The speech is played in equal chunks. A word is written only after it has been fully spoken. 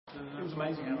was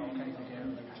amazing how it all came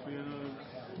together.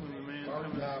 Part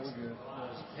of the guy was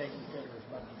Peggy Fitter's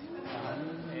buddy,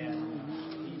 and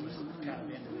he was kind of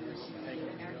into this, taking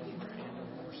it over and the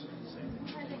horses, and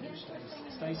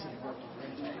Stacy worked with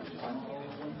Red Tape.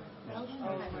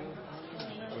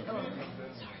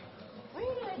 What are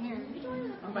you doing here?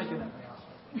 I'm making that now.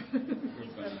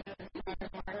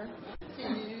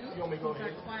 You want me to go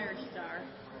ahead? Choir star.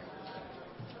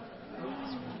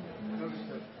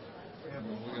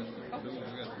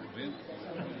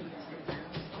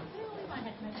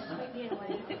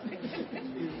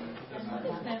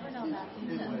 Never know about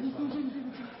these.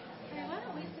 Hey, why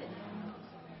don't we sit down?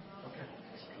 Okay.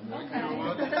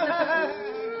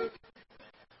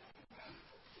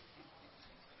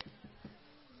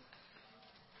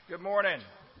 Good morning.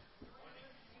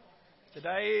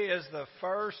 Today is the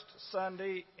first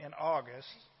Sunday in August,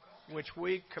 which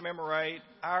we commemorate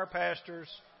our pastor's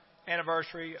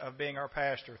anniversary of being our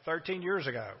pastor 13 years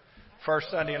ago, first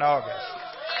Sunday in August.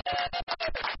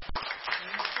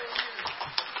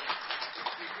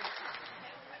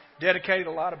 Dedicated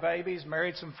a lot of babies,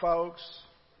 married some folks,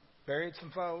 buried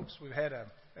some folks. We've had a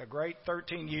great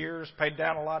 13 years, paid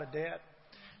down a lot of debt.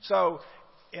 So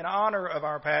in honor of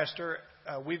our pastor,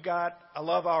 we've got a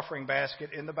love offering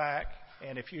basket in the back.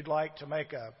 And if you'd like to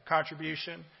make a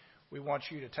contribution, we want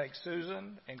you to take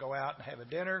Susan and go out and have a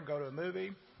dinner, go to a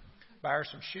movie, buy her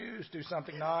some shoes, do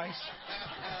something nice.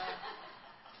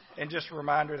 And just a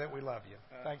reminder that we love you.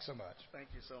 Thanks so much. Thank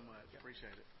you so much.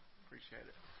 Appreciate it.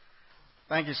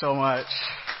 Thank you so much.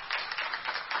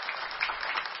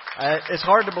 It's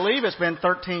hard to believe it's been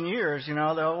 13 years. You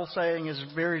know, the old saying is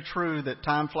very true that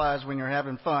time flies when you're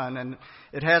having fun, and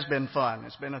it has been fun.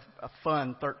 It's been a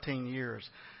fun 13 years.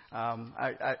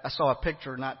 I saw a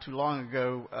picture not too long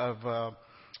ago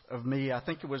of me. I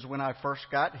think it was when I first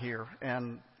got here,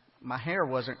 and my hair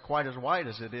wasn't quite as white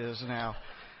as it is now.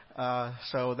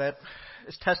 So that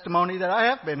is testimony that I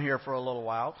have been here for a little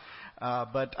while.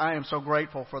 But I am so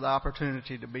grateful for the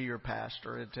opportunity to be your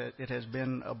pastor. It has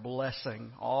been a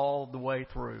blessing all the way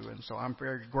through, and so I'm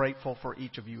very grateful for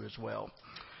each of you as well.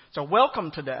 So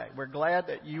welcome today. We're glad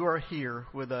that you are here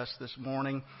with us this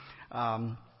morning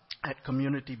at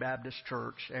Community Baptist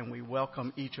Church, and we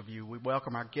welcome each of you. We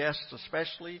welcome our guests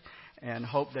especially, and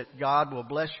hope that God will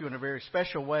bless you in a very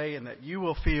special way and that you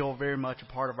will feel very much a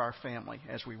part of our family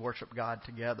as we worship God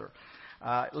together.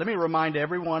 Let me remind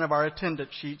everyone of our attendance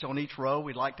sheets on each row.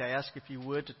 We'd like to ask if you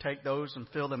would to take those and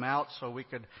fill them out so we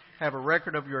could have a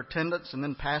record of your attendance and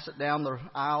then pass it down the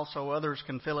aisle so others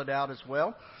can fill it out as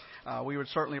well. We would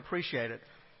certainly appreciate it.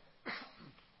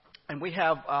 And we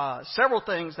have several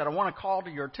things that I want to call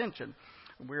to your attention.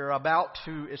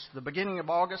 It's the beginning of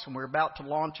August, and we're about to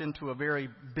launch into a very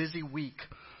busy week,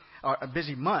 or a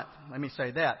busy month, let me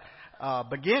say that.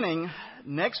 Beginning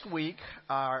next week,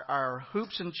 our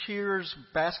Hoops and Cheers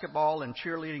basketball and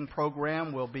cheerleading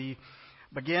program will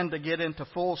begin to get into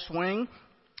full swing.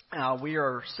 We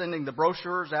are sending the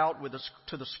brochures out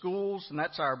to the schools, and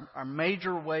that's our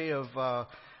major way of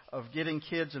getting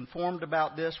kids informed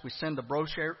about this. We send the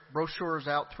brochures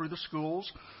out through the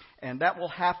schools, and that will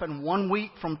happen 1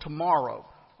 week from tomorrow,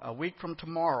 a week from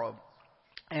tomorrow.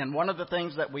 And one of the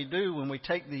things that we do when we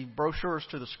take the brochures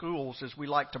to the schools is we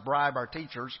like to bribe our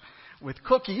teachers with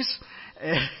cookies.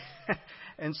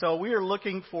 And so we are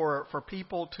looking for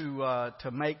people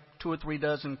to make 2 or 3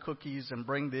 dozen cookies and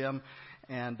bring them.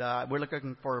 And we're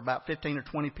looking for about 15 or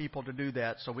 20 people to do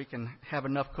that so we can have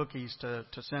enough cookies to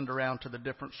send around to the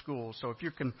different schools. So if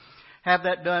you can have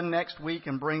that done next week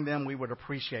and bring them, we would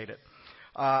appreciate it.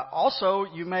 Also,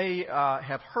 you may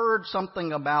have heard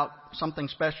something about something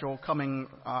special coming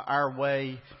our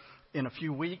way in a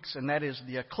few weeks, and that is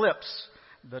the eclipse.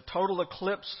 The total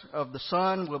eclipse of the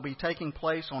sun will be taking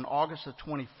place on August the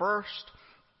 21st.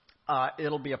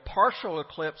 It'll be a partial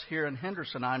eclipse here in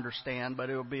Henderson, I understand, but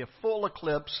it will be a full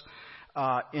eclipse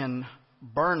in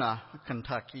Burna,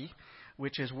 Kentucky,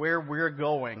 which is where we're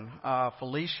going.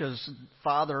 Felicia's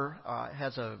father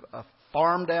has a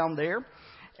farm down there.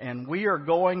 And we are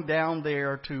going down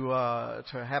there to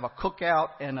have a cookout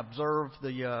and observe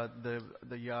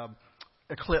the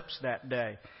eclipse that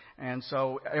day. And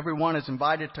so everyone is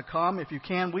invited to come. If you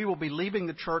can, we will be leaving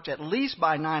the church at least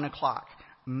by 9 o'clock.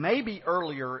 Maybe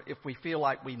earlier if we feel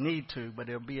like we need to, but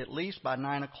it'll be at least by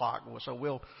 9 o'clock. So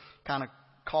we'll kind of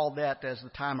call that as the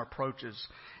time approaches.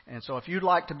 And so if you'd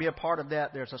like to be a part of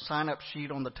that, there's a sign-up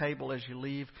sheet on the table as you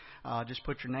leave. Just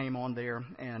put your name on there,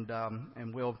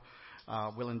 and we'll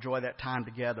enjoy that time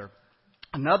together.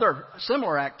 Another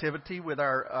similar activity with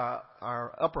our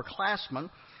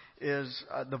upperclassmen is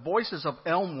The Voices of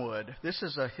Elmwood. This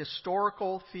is a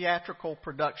historical theatrical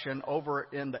production over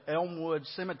in the Elmwood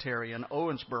Cemetery in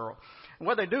Owensboro. And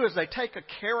what they do is they take a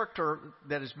character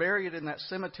that is buried in that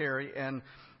cemetery and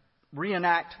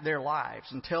reenact their lives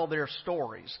and tell their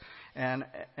stories. And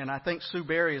I think Sue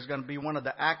Berry is going to be one of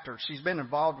the actors. She's been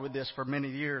involved with this for many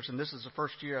years, and this is the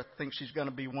first year I think she's going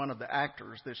to be one of the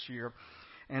actors this year.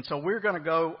 And so we're going to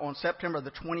go on September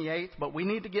the 28th, but we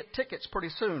need to get tickets pretty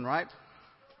soon, right?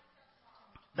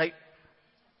 They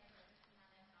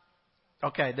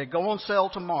go on sale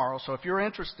tomorrow. So if you're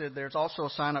interested, there's also a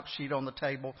sign-up sheet on the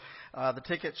table. The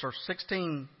tickets are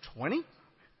 $16.20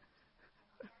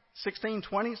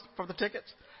 for the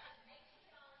tickets.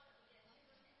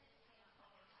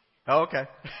 Oh, okay.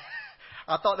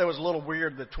 I thought that was a little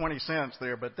weird, the 20 cents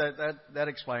there, but that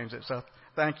explains it. So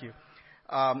thank you.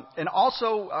 And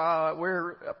also,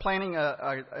 we're planning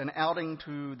an outing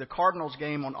to the Cardinals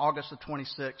game on August the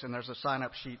 26th, and there's a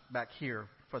sign-up sheet back here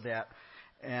for that.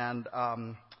 And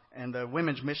the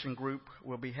Women's Mission Group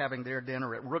will be having their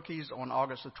dinner at Rookies on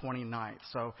August the 29th.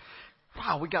 So,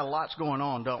 wow, we got lots going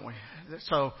on, don't we?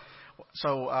 So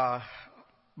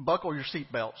buckle your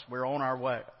seatbelts. We're on our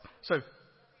way. So,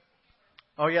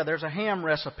 oh yeah, there's a ham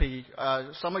recipe.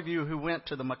 Some of you who went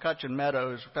to the McCutcheon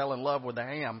Meadows fell in love with the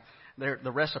ham.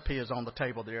 The recipe is on the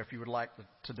table there if you would like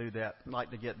to do that,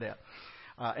 like to get that.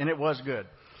 And it was good.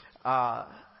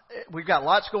 We've got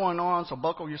lots going on, so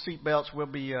buckle your seatbelts. We'll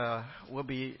be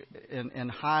in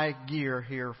high gear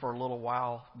here for a little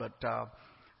while, but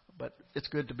it's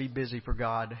good to be busy for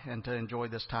God and to enjoy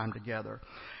this time together.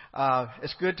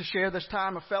 It's good to share this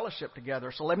time of fellowship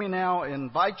together. So let me now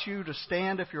invite you to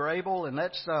stand if you're able, and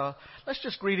let's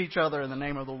just greet each other in the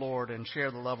name of the Lord and share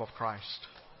the love of Christ.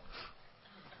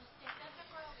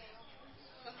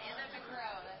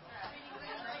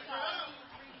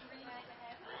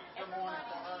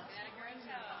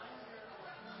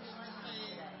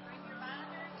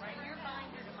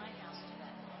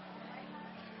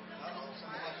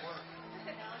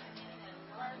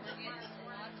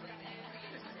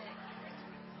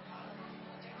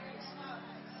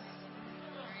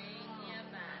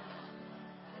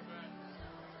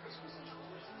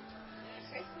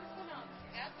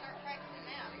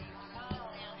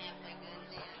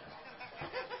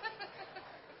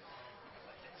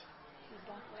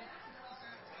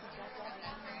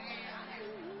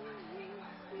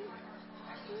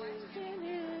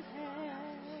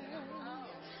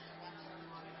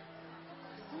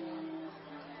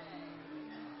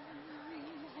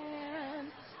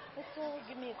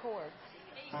 Give me a chord.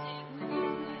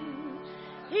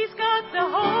 He's got the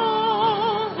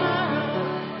whole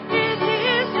world in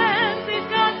his hands. He's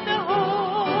got the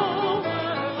whole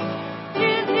world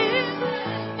in his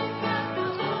hands. He's got the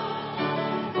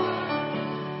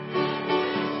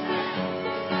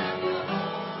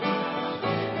whole world in his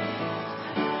hands.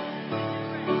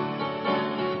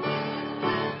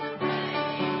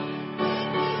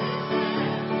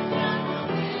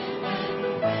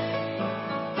 He's got the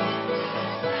whole world.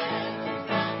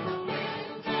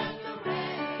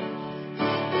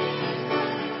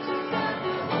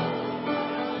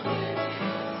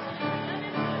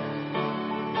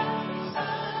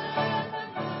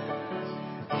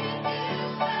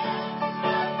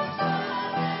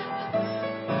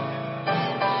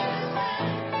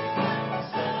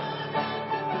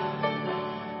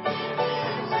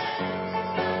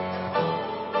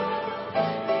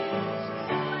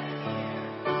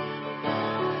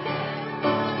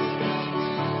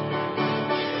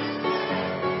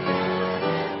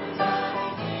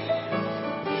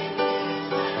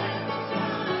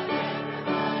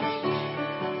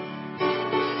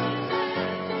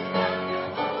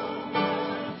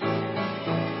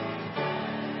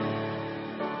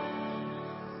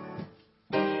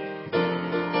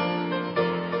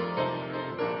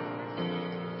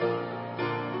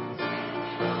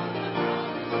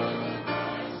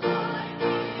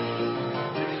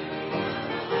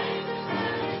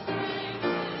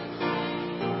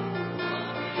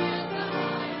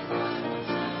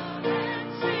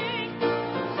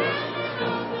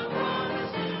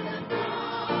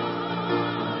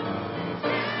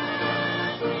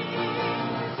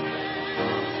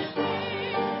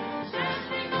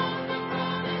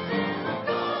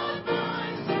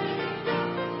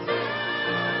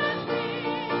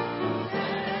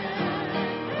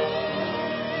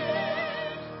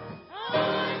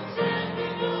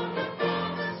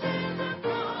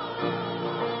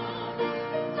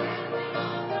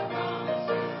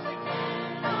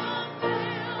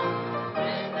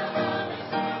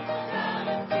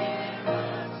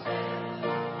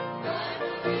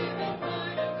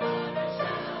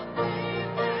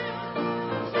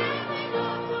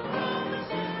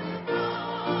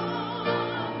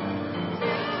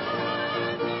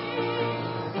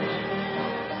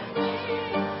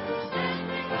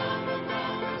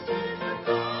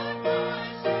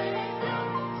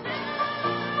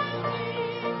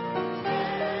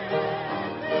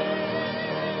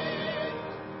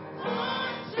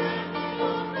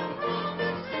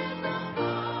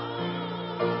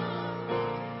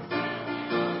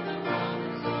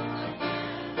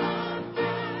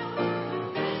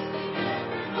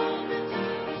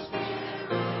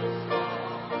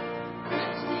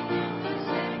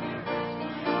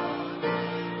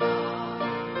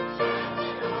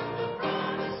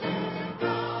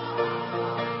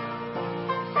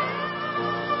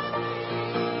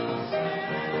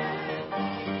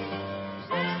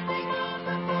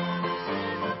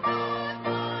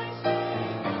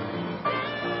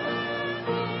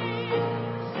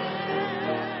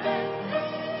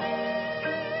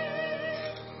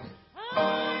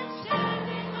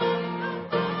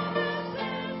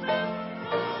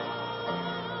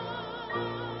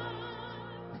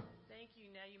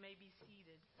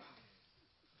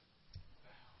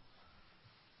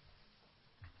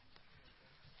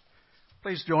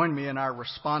 Please join me in our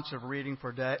responsive reading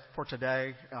for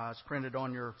today. It's printed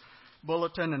on your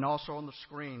bulletin and also on the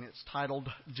screen. It's titled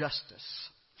Justice.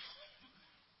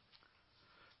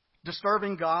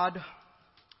 Disturbing God,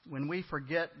 when we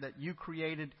forget that you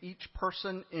created each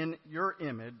person in your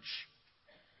image,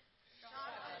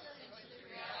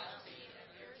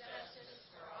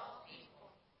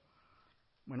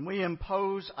 when we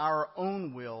impose our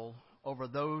own will over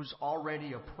those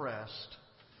already oppressed,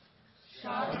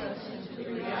 shock us into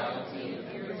the reality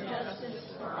of your justice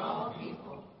for all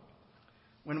people.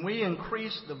 When we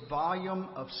increase the volume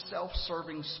of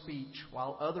self-serving speech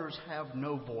while others have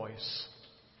no voice,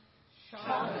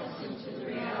 shock us into the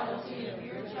reality of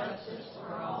your justice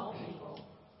for all people.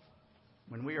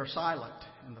 When we are silent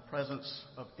in the presence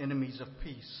of enemies of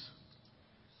peace,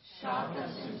 shock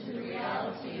us into the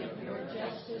reality of your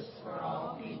justice for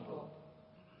all people.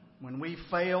 When we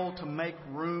fail to make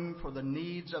room for the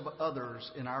needs of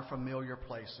others in our familiar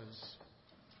places,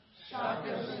 shock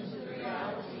us into the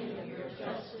reality of your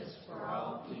justice for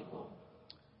all people.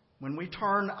 When we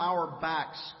turn our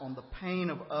backs on the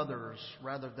pain of others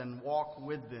rather than walk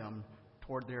with them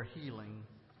toward their healing,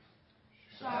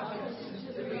 shock us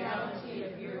into the reality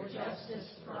of your justice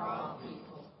for all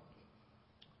people.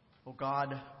 Oh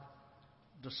God,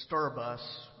 disturb us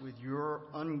with your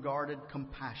unguarded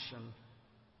compassion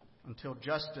until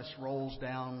justice rolls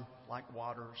down like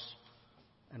waters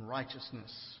and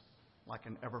righteousness like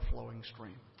an ever-flowing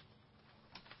stream.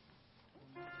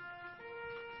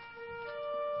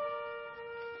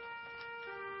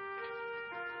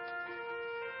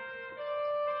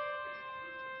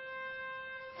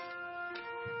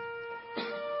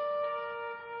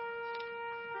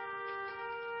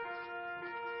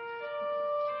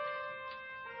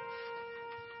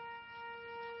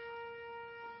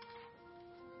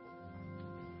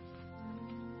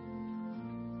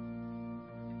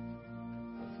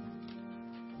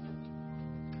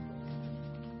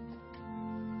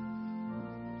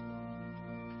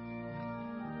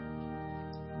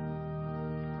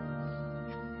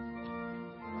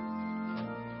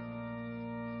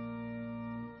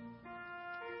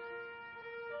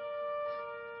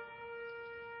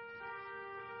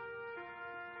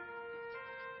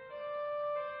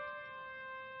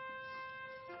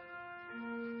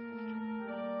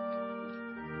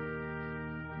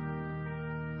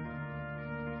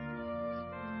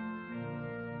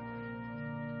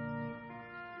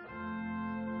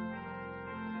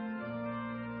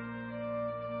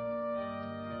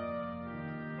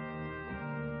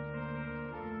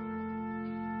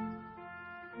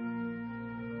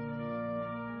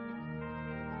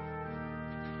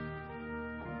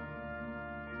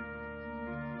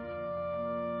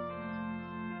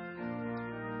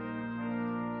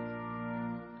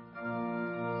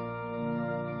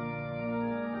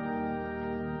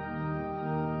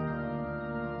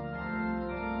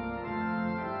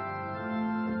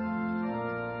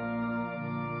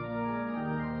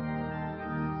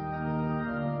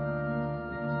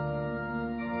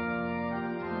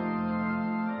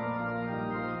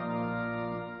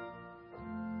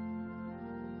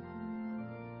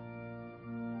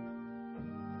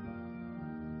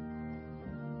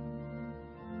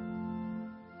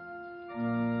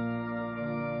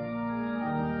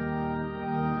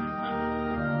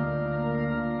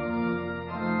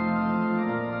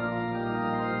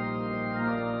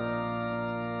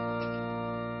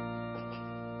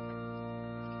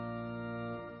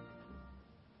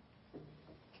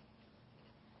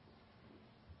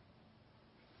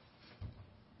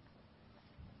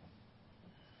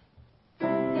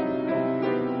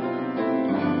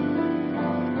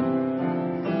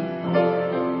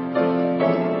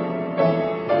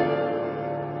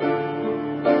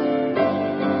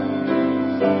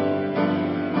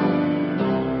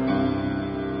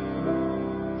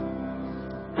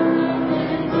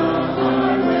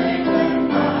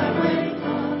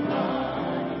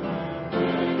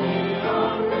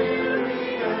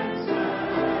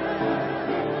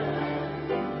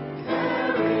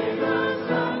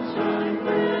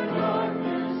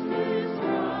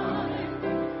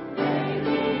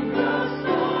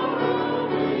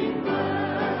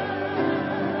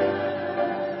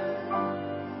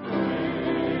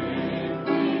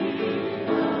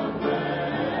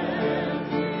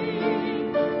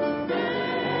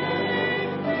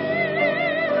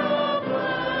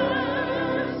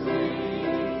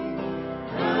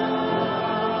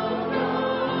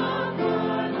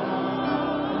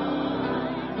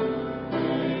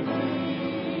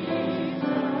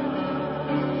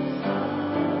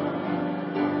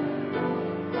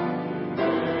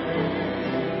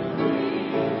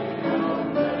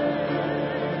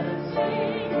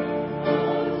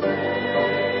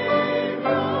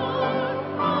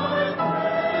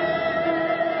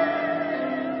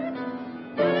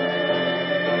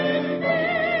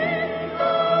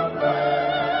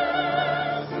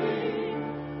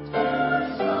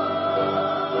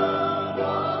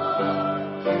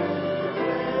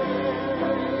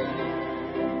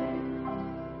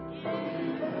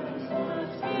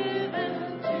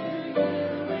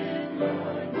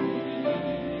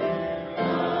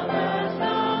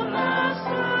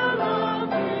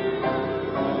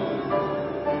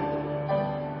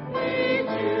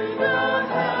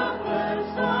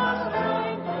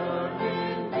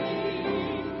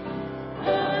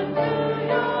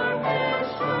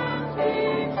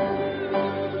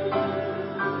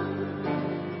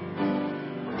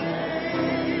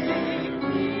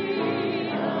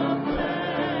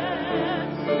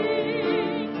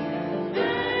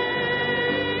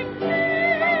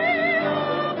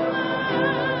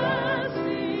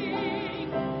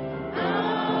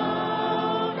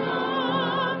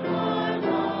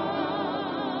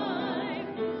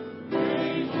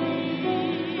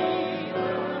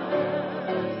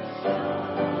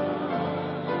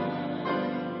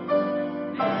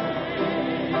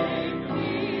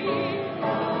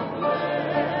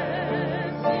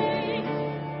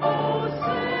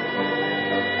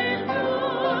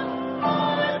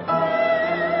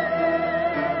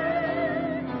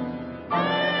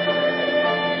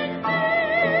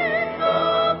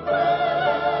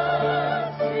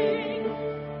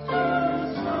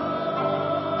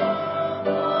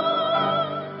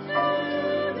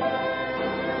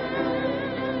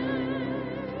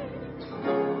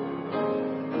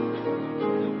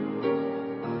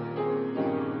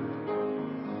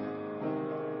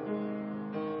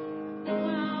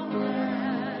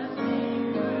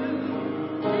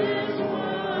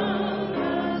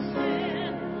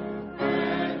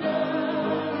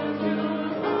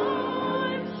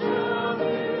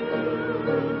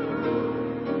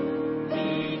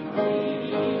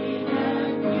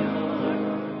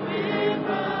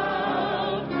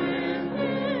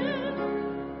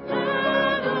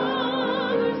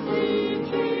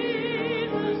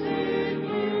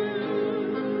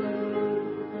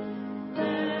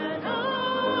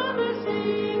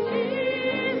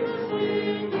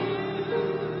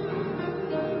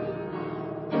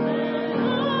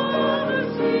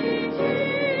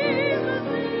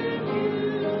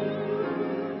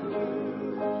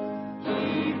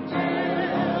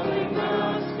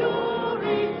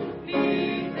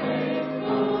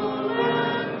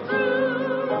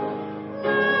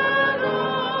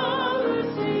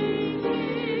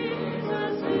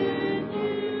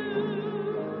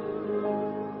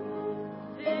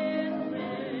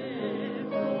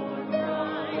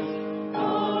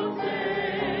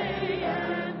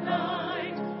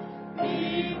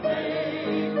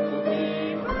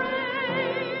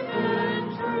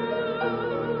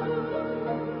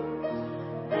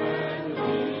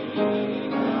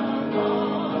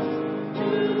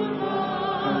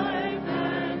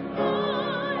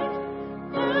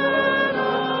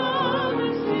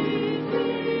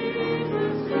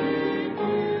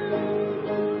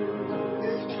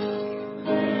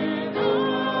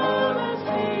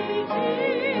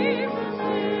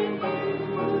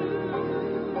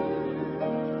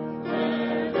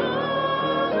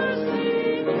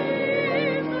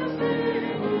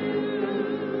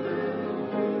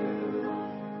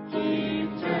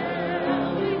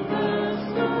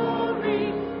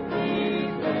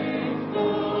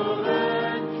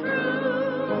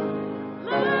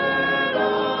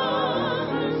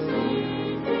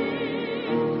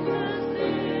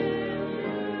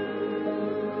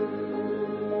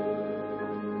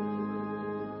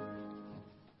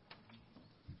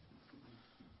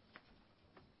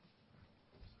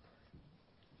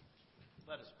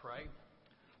 Let us pray.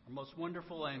 Our most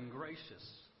wonderful and gracious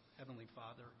Heavenly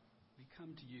Father, we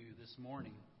come to you this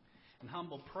morning in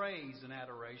humble praise and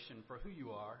adoration for who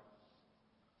you are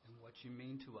and what you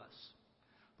mean to us.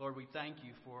 Lord, we thank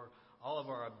you for all of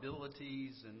our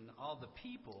abilities and all the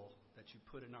people that you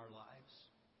put in our lives.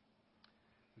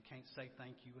 We can't say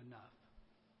thank you enough.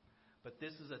 But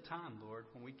this is a time, Lord,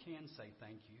 when we can say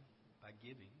thank you by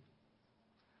giving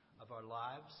of our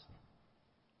lives,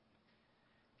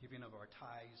 giving of our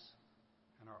tithes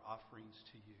and our offerings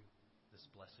to you this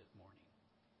blessed morning.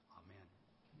 Amen.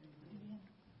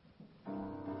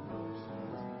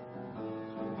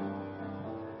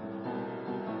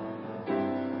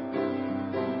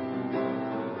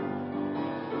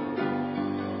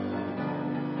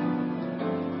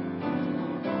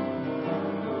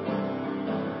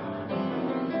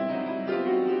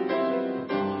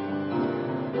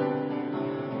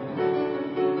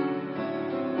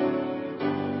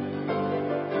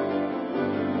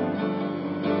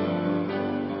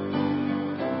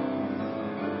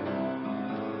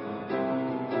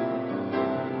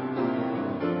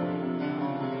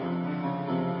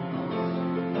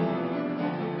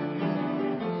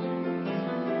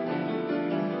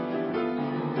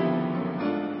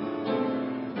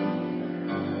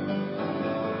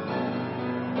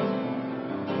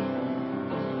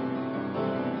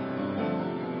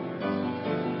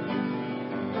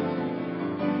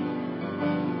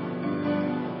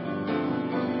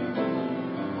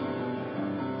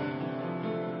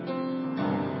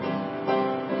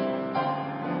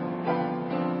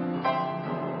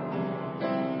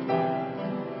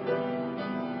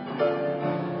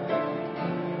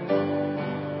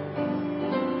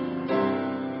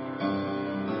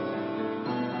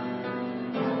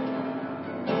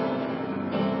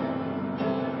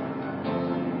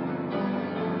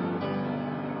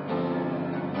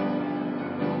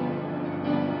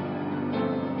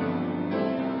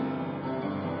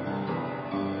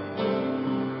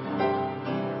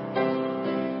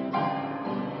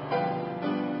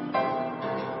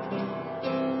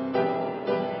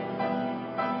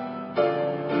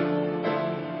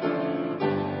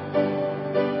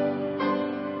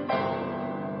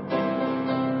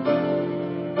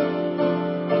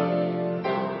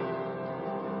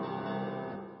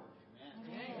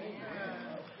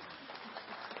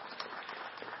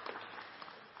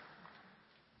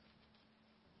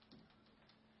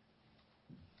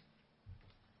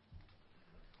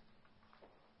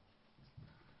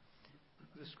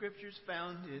 The scriptures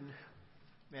found in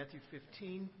Matthew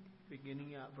 15,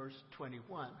 beginning at verse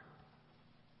 21.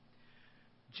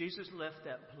 Jesus left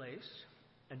that place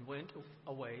and went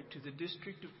away to the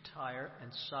district of Tyre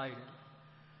and Sidon.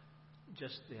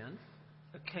 Just then,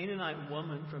 a Canaanite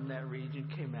woman from that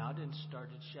region came out and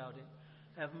started shouting,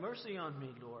 "Have mercy on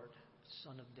me, Lord,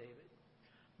 Son of David.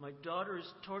 My daughter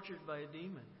is tortured by a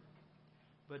demon."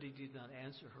 But he did not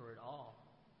answer her at all.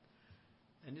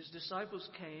 And his disciples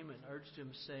came and urged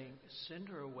him, saying, "Send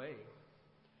her away,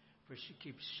 for she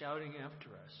keeps shouting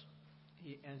after us."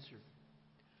 He answered,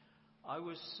 "I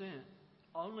was sent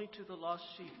only to the lost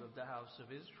sheep of the house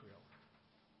of Israel."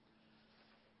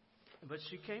 But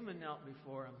she came and knelt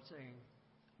before him, saying,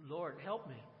 "Lord, help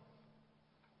me."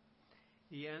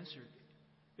 He answered,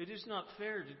 "It is not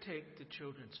fair to take the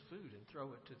children's food and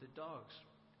throw it to the dogs."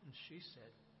 And she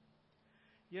said,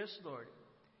 "Yes, Lord,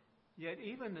 yet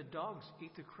even the dogs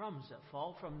eat the crumbs that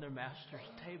fall from their master's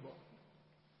table."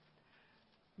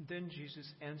 Then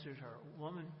Jesus answered her,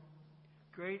 "Woman,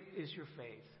 great is your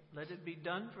faith. Let it be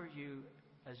done for you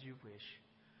as you wish."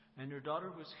 And her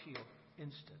daughter was healed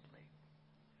instantly.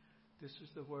 This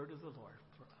is the word of the Lord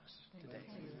for us today.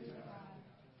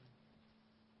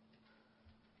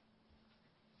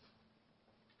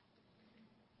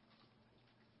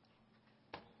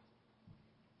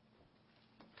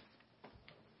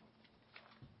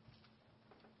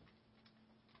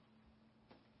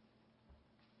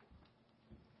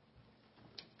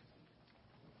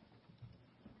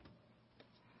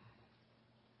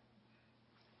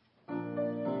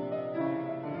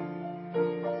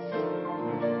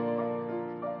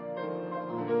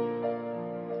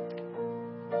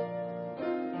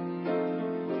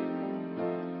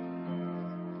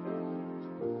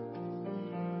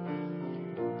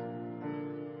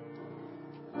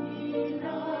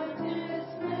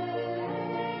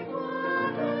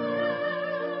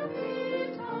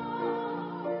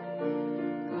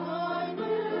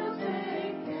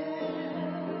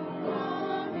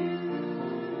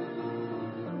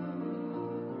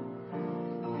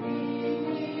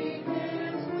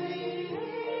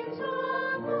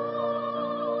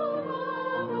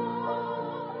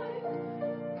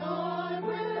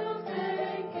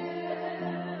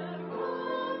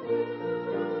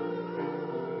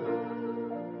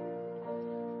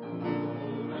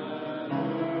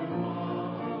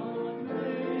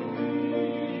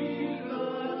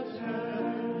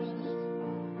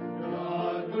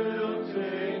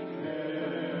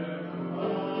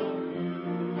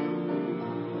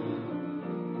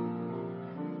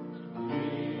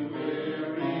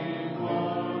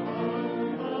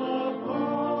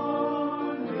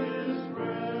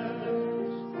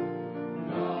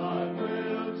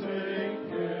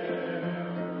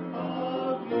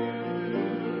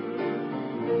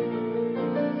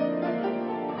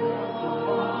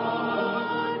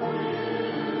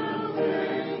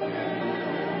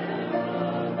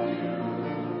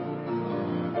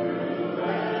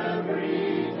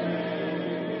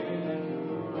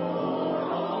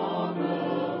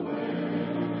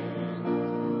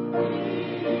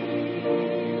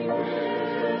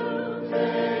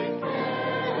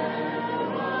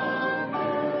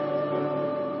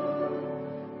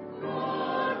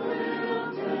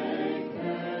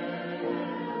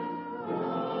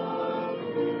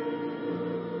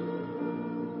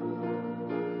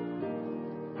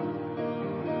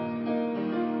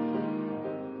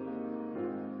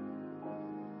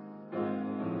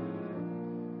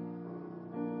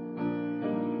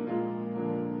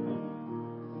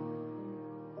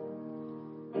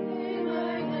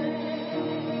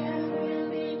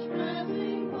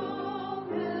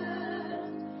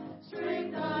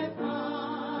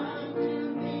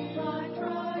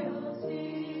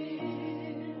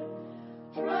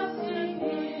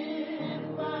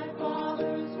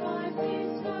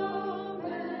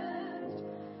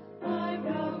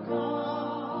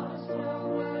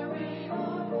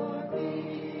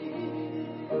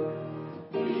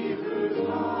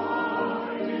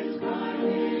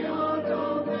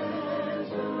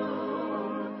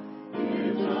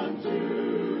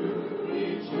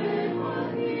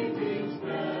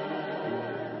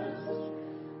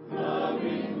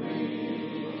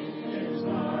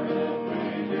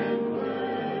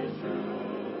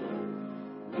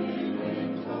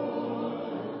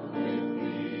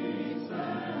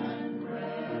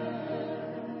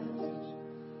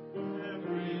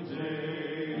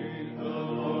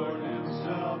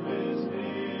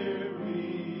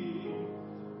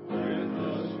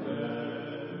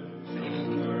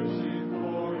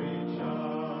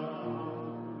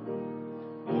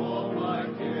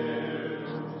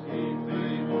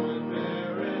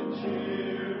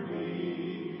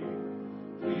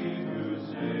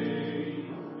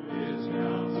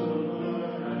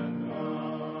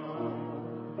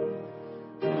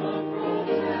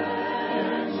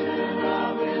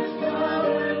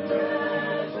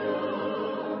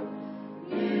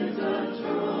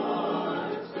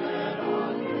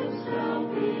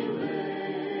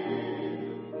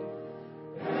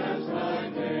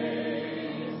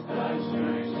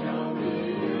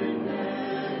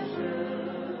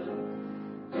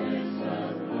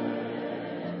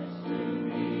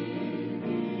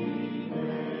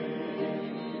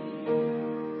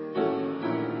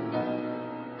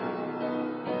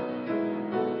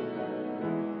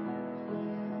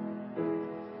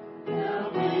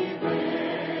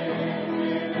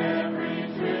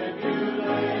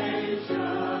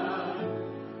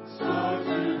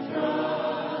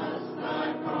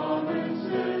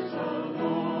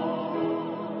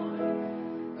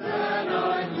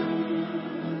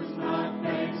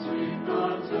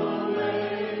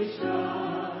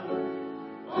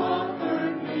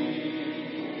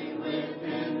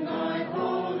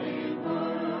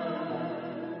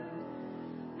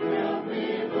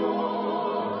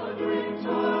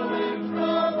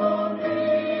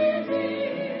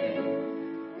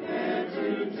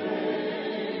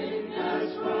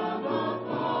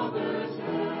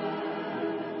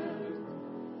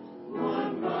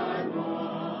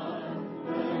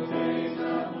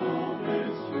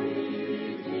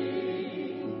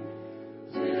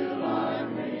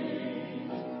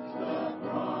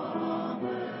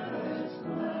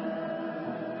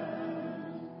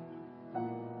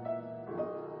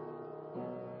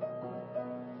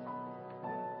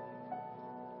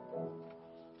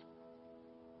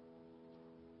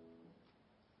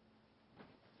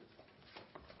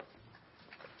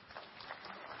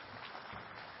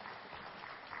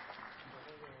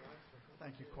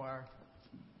 Thank you, choir.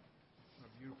 What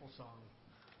a beautiful song.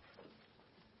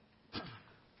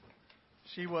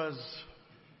 She was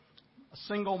a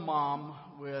single mom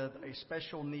with a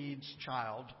special needs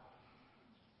child,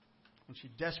 and she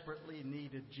desperately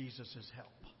needed Jesus' help.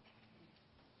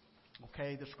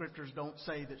 Okay, the scriptures don't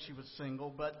say that she was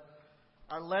single, but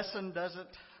our lesson doesn't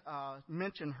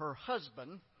mention her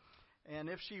husband. And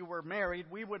if she were married,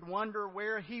 we would wonder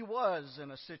where he was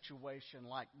in a situation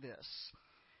like this.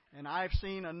 And I've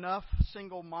seen enough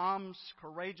single moms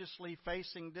courageously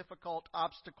facing difficult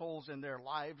obstacles in their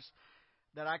lives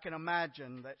that I can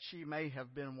imagine that she may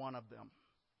have been one of them.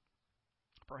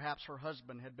 Perhaps her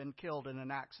husband had been killed in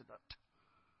an accident,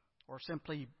 or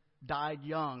simply died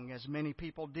young, as many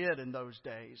people did in those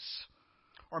days.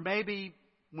 Or maybe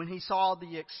when he saw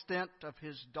the extent of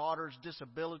his daughter's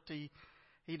disability,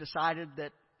 he decided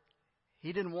that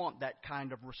he didn't want that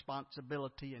kind of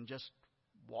responsibility and just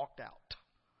walked out.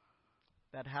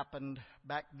 That happened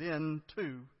back then,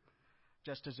 too,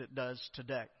 just as it does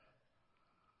today.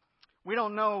 We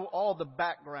don't know all the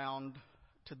background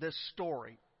to this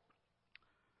story,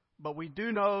 but we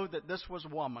do know that this was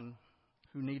a woman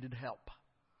who needed help.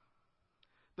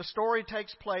 The story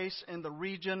takes place in the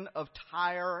region of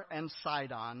Tyre and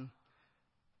Sidon.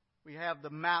 We have the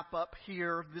map up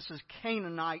here. This is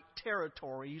Canaanite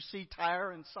territory. You see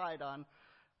Tyre and Sidon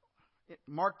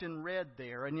marked in red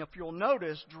there. And if you'll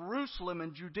notice, Jerusalem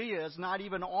and Judea is not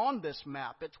even on this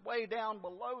map. It's way down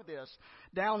below this,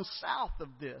 down south of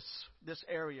this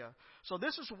area. So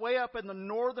this is way up in the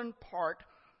northern part,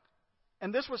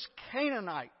 and this was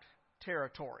Canaanite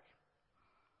territory.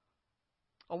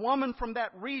 A woman from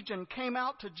that region came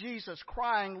out to Jesus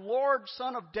crying, "Lord,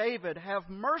 Son of David, have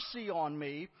mercy on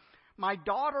me. My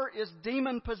daughter is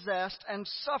demon-possessed and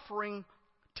suffering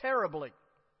terribly."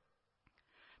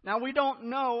 Now, we don't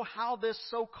know how this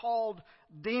so-called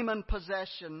demon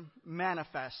possession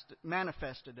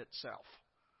manifested itself.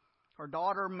 Her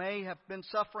daughter may have been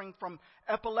suffering from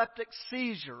epileptic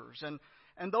seizures. And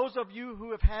those of you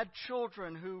who have had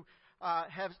children who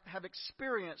have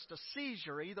experienced a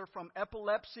seizure, either from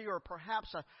epilepsy or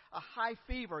perhaps a high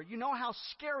fever, you know how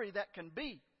scary that can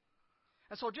be.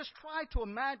 And so just try to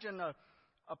imagine a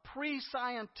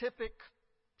pre-scientific,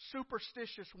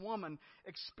 superstitious woman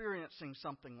experiencing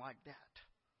something like that.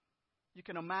 You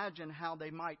can imagine how they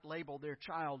might label their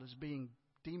child as being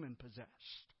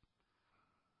demon-possessed.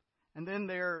 And then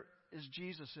there is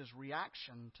Jesus'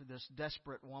 reaction to this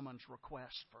desperate woman's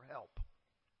request for help.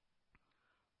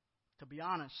 To be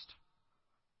honest,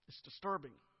 it's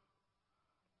disturbing.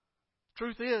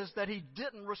 Truth is that he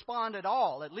didn't respond at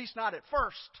all, at least not at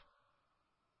first.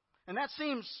 And that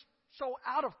seems so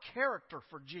out of character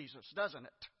for Jesus, doesn't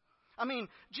it? I mean,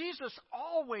 Jesus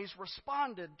always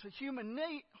responded to human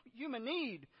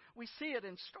need. We see it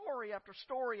in story after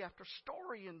story after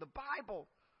story in the Bible.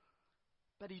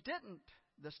 But he didn't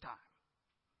this time.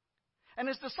 And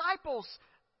his disciples,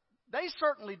 they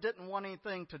certainly didn't want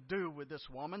anything to do with this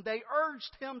woman. They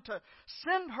urged him to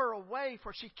send her away,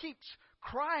 for she keeps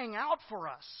crying out for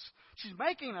us. She's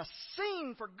making a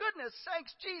scene. For goodness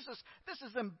sakes, Jesus, this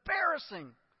is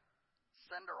embarrassing.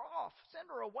 Send her off. Send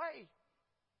her away.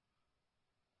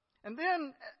 And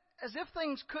then, as if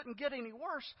things couldn't get any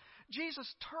worse,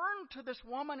 Jesus turned to this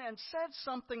woman and said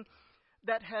something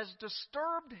that has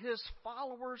disturbed his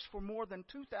followers for more than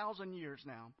 2,000 years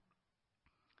now.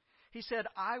 He said,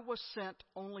 "I was sent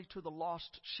only to the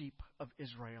lost sheep of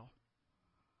Israel."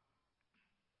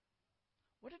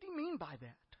 What did he mean by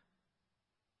that?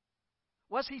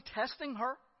 Was he testing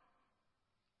her?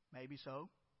 Maybe so.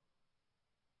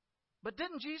 But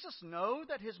didn't Jesus know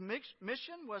that his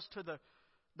mission was to the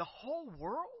whole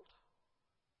world?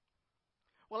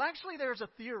 Well, actually, there's a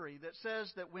theory that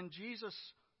says that when Jesus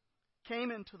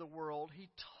came into the world, he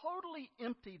totally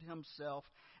emptied himself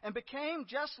and became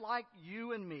just like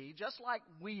you and me, just like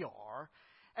we are.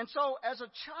 And so as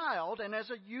a child and as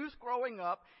a youth growing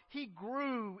up, he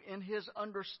grew in his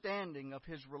understanding of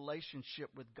his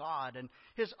relationship with God. And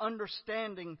his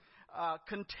understanding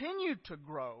continued to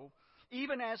grow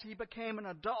even as he became an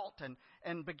adult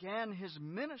and began his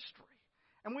ministry.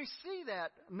 And we see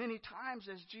that many times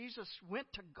as Jesus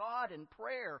went to God in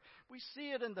prayer. We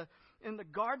see it in the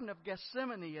Garden of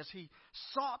Gethsemane as he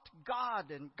sought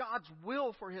God and God's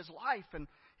will for his life, and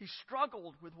he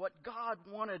struggled with what God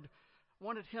wanted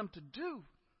him to do.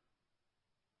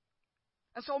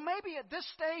 And so maybe at this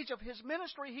stage of his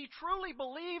ministry, he truly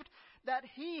believed that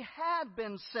he had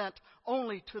been sent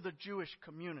only to the Jewish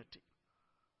community.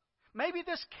 Maybe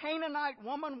this Canaanite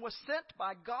woman was sent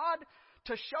by God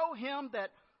to show him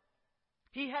that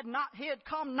he had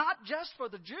come not just for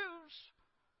the Jews,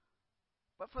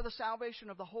 but for the salvation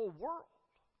of the whole world.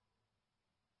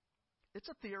 It's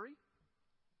a theory.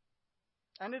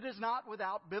 And it is not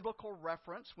without biblical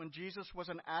reference. When Jesus was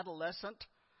an adolescent,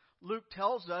 Luke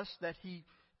tells us that he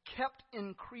kept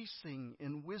increasing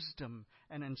in wisdom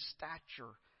and in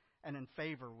stature and in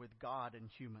favor with God and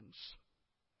humans.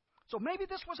 So maybe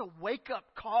this was a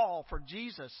wake-up call for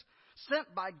Jesus,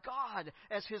 sent by God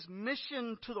as his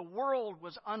mission to the world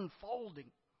was unfolding.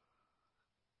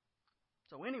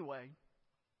 So anyway,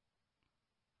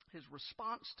 his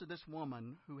response to this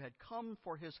woman who had come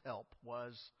for his help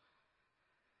was,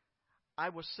 "I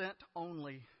was sent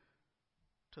only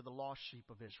to the lost sheep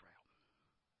of Israel."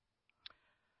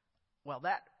 Well,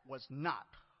 that was not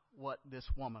what this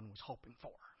woman was hoping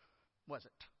for, was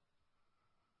it?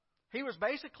 He was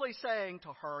basically saying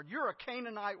to her, "You're a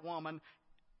Canaanite woman,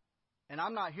 and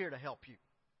I'm not here to help you.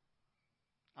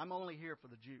 I'm only here for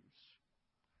the Jews."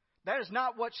 That is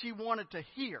not what she wanted to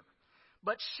hear.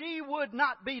 But she would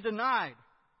not be denied.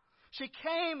 She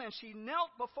came and she knelt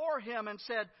before him and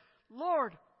said,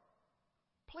 "Lord,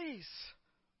 please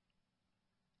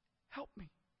help me."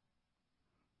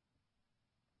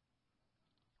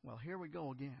 Well, here we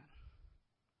go again.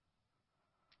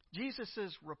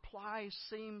 Jesus' reply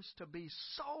seems to be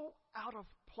so out of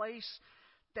place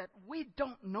that we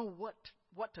don't know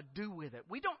what to do with it.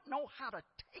 We don't know how to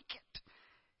take it.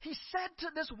 He said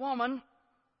to this woman,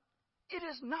 "It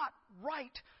is not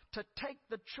right to take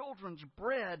the children's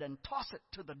bread and toss it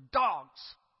to the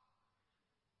dogs."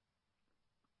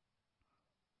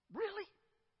 Really?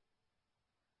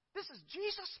 This is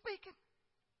Jesus speaking?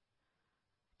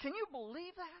 Can you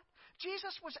believe that?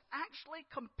 Jesus was actually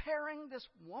comparing this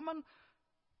woman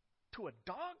to a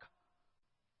dog?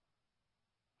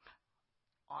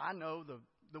 I know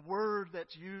the word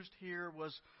that's used here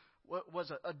was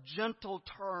a gentle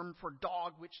term for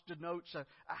dog, which denotes a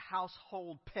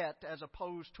household pet as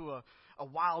opposed to a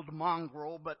wild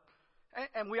mongrel.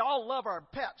 And we all love our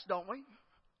pets, don't we?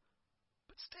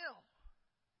 But still,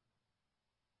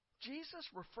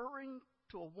 Jesus referring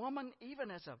to a woman even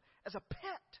as a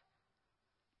pet.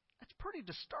 That's pretty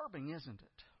disturbing, isn't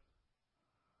it?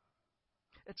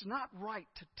 It's not right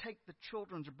to take the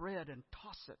children's bread and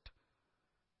toss it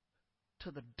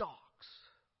to the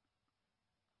dogs.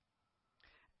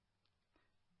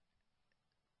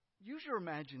 Use your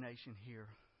imagination here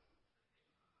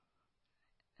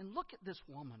and look at this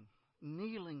woman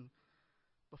kneeling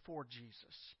before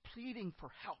Jesus, pleading for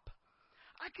help.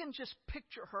 I can just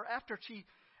picture her after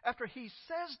he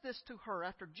says this to her,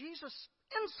 after Jesus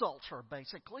insults her,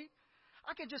 basically.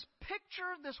 I can just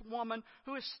picture this woman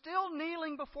who is still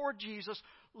kneeling before Jesus,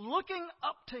 looking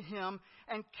up to him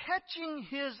and catching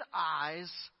his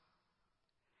eyes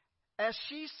as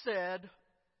she said,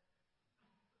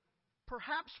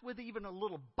 perhaps with even a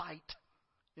little bite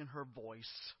in her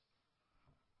voice,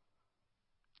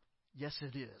 "Yes,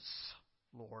 it is,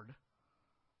 Lord.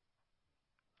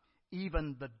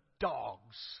 Even the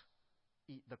dogs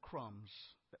eat the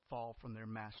crumbs that fall from their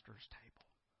master's table."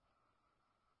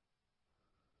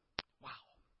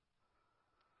 Wow.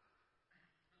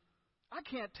 I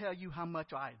can't tell you how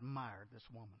much I admire this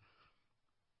woman.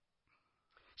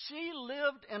 She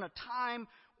lived in a time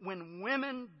when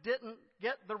women didn't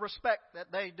get the respect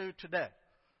that they do today.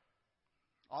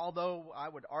 Although I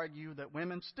would argue that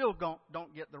women still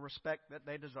don't get the respect that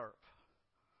they deserve.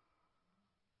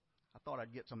 I thought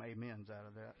I'd get some amens out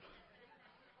of that.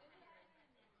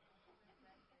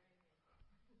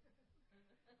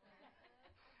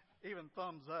 Even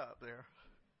thumbs up there.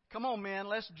 Come on, men,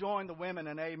 let's join the women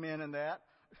in amen in that.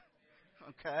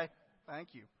 Okay,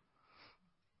 thank you.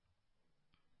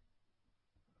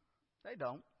 They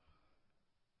don't.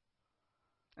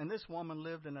 And this woman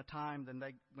lived in a time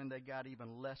when they got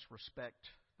even less respect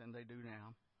than they do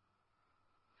now.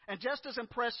 And just as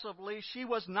impressively, she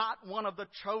was not one of the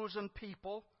chosen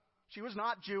people. She was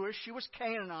not Jewish. She was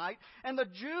Canaanite. And the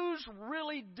Jews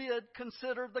really did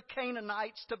consider the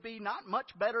Canaanites to be not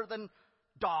much better than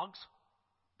dogs.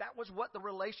 That was what the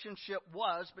relationship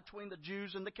was between the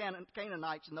Jews and the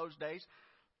Canaanites in those days.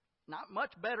 Not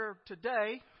much better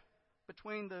today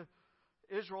between the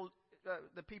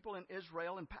people in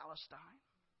Israel and Palestine.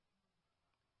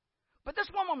 But this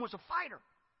woman was a fighter.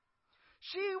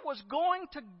 She was going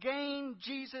to gain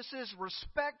Jesus'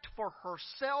 respect for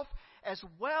herself as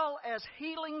well as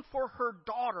healing for her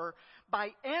daughter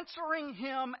by answering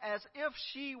him as if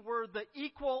she were the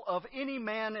equal of any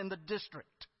man in the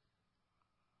district.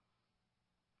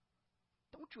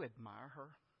 Don't you admire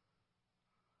her?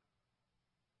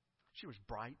 She was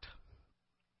bright.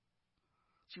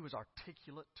 She was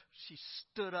articulate. She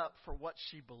stood up for what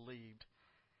she believed.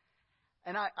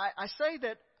 And I say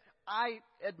that I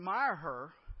admire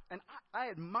her, and I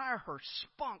admire her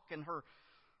spunk and her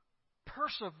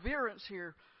perseverance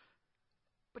here.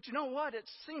 But you know what? It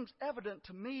seems evident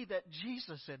to me that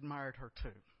Jesus admired her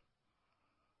too.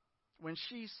 When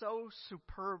she so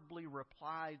superbly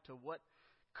replied to what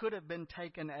could have been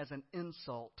taken as an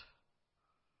insult,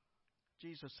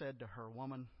 Jesus said to her,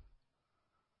 "Woman,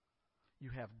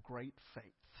 you have great faith.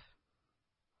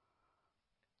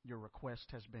 Your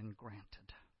request has been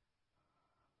granted."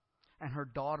 And her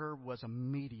daughter was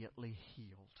immediately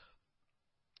healed.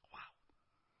 Wow.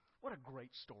 What a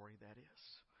great story that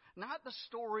is. Not the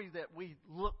story that we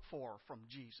look for from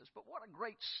Jesus, but what a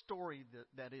great story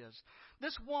that is.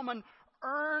 This woman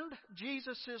earned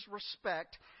Jesus'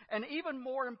 respect, and even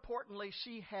more importantly,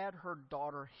 she had her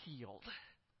daughter healed.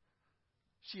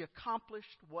 She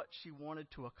accomplished what she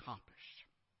wanted to accomplish.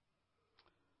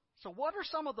 So what are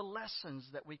some of the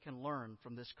lessons that we can learn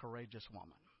from this courageous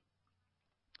woman?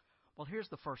 Well, here's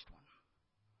the first one.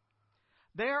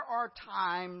 There are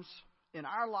times in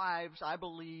our lives, I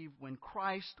believe, when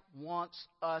Christ wants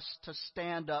us to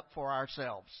stand up for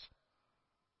ourselves.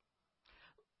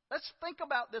 Let's think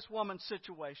about this woman's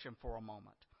situation for a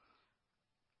moment.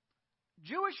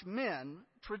 Jewish men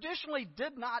traditionally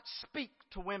did not speak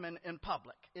to women in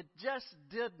public. It just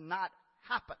did not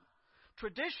happen.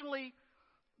 Traditionally,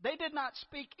 they did not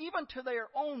speak even to their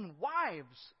own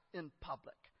wives in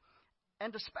public,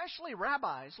 and especially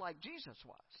rabbis like Jesus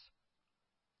was.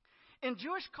 In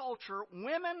Jewish culture,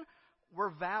 women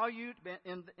were valued,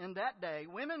 in that day,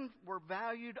 women were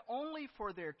valued only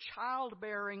for their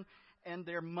childbearing and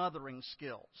their mothering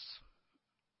skills.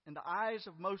 In the eyes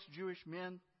of most Jewish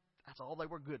men, that's all they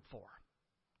were good for.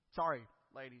 Sorry,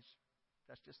 ladies,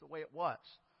 that's just the way it was.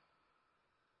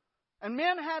 And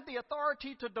men had the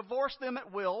authority to divorce them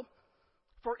at will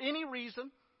for any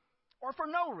reason or for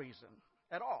no reason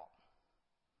at all.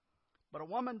 But a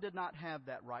woman did not have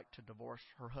that right to divorce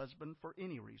her husband for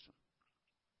any reason.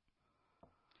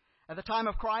 At the time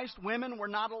of Christ, women were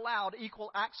not allowed equal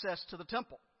access to the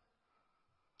temple.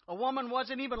 A woman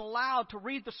wasn't even allowed to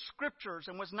read the scriptures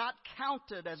and was not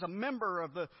counted as a member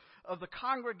of the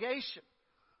congregation.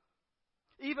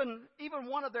 Even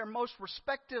one of their most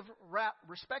respected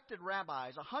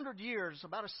rabbis, 100 years,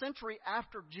 about a century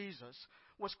after Jesus,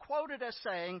 was quoted as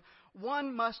saying,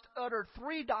 "One must utter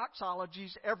 3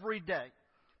 doxologies every day.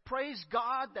 Praise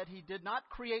God that He did not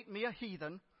create me a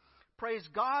heathen. Praise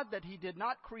God that He did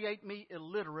not create me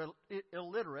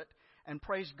illiterate. And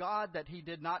praise God that He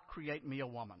did not create me a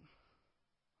woman."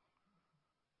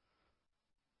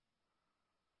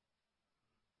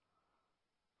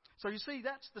 So you see,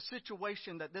 that's the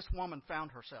situation that this woman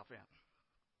found herself in.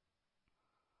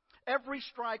 Every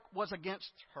strike was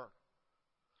against her.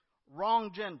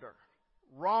 Wrong gender,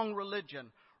 wrong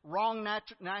religion, wrong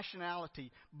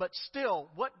nationality. But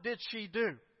still, what did she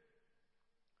do?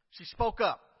 She spoke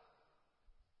up.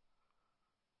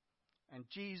 And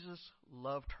Jesus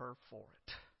loved her for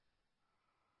it.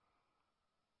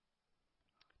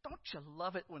 Don't you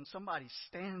love it when somebody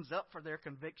stands up for their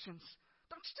convictions?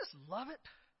 Don't you just love it?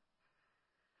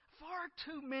 Far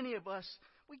too many of us,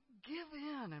 we give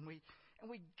in and we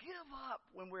give up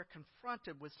when we're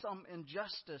confronted with some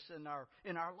injustice in our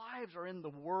lives or in the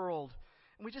world.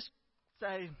 And we just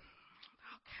say,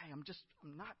 okay, I'm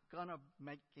not going to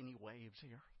make any waves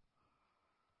here.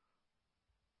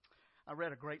 I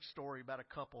read a great story about a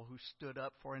couple who stood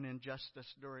up for an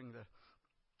injustice during the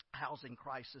housing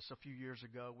crisis a few years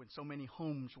ago when so many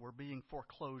homes were being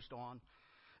foreclosed on.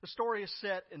 The story is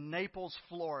set in Naples,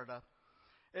 Florida.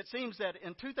 It seems that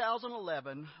in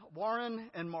 2011,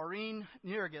 Warren and Maureen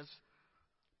Nierges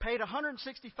paid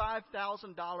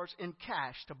 $165,000 in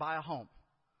cash to buy a home.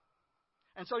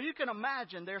 And so you can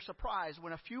imagine their surprise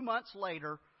when a few months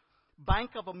later,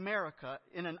 Bank of America,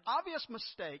 in an obvious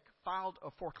mistake, filed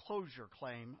a foreclosure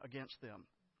claim against them.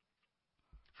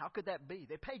 How could that be?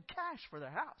 They paid cash for their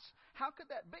house. How could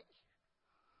that be?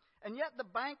 And yet the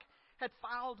bank had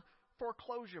filed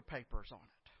foreclosure papers on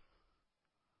it.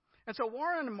 And so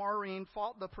Warren and Maureen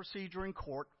fought the procedure in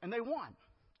court, and they won.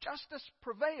 Justice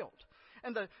prevailed.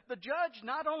 And the judge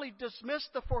not only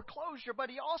dismissed the foreclosure, but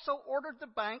he also ordered the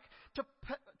bank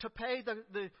to pay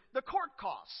the court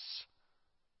costs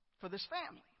for this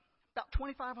family, about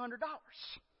 $2,500.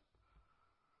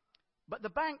 But the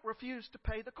bank refused to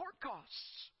pay the court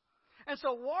costs. And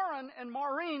so Warren and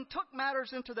Maureen took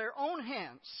matters into their own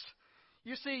hands.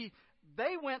 You see,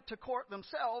 they went to court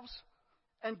themselves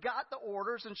and got the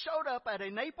orders and showed up at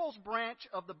a Naples branch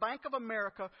of the Bank of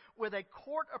America with a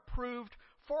court-approved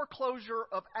foreclosure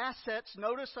of assets,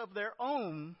 notice of their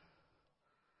own,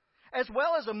 as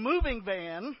well as a moving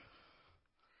van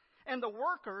and the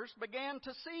workers began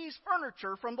to seize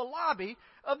furniture from the lobby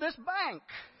of this bank.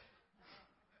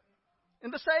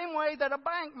 In the same way that a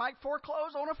bank might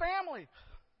foreclose on a family.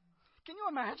 Can you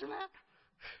imagine that?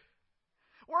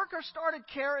 Workers started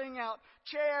carrying out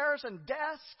chairs and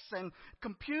desks and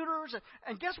computers.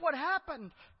 And guess what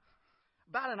happened?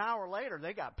 About an hour later,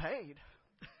 they got paid.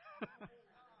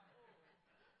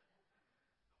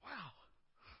 Wow.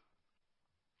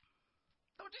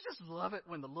 Don't you just love it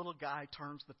when the little guy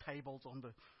turns the tables on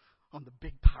the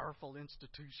big, powerful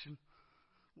institution?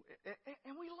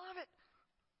 And we love it.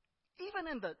 Even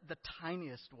in the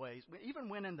tiniest ways, even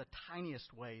when in the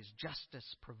tiniest ways,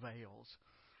 justice prevails.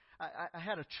 I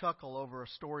had a chuckle over a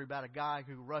story about a guy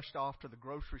who rushed off to the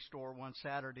grocery store one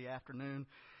Saturday afternoon.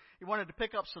 He wanted to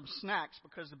pick up some snacks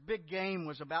because the big game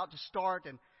was about to start,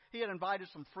 and he had invited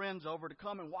some friends over to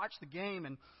come and watch the game,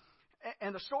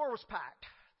 and the store was packed.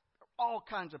 All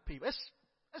kinds of people. It's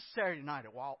Saturday night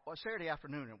at Saturday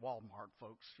afternoon at Walmart,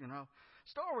 folks. You know,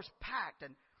 store was packed,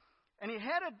 and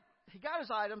he got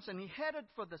his items, and he headed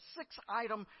for the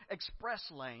 6-item express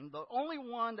lane, the only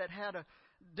one that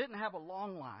didn't have a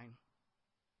long line.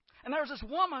 And there was this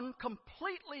woman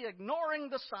completely ignoring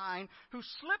the sign who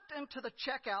slipped into the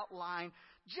checkout line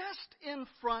just in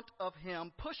front of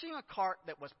him, pushing a cart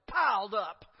that was piled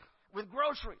up with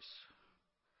groceries.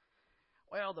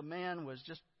 Well, the man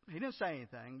he didn't say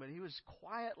anything, but he was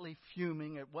quietly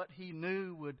fuming at what he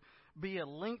knew would be a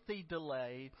lengthy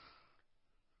delay.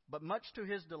 But much to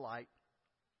his delight,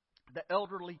 the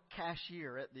elderly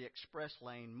cashier at the express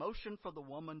lane motioned for the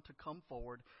woman to come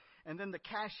forward, and then the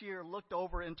cashier looked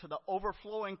over into the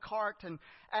overflowing cart and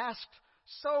asked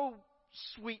so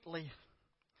sweetly,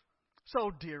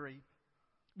 "So, dearie,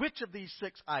 which of these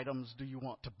 6 items do you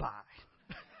want to buy?"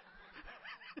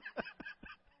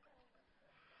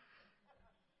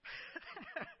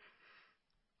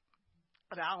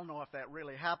 But I don't know if that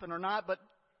really happened or not, but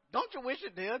don't you wish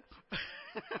it did?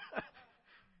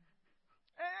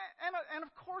 And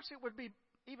of course, it would be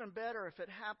even better if it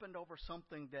happened over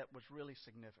something that was really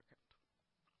significant.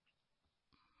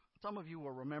 Some of you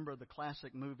will remember the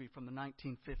classic movie from the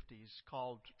 1950s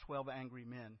called 12 Angry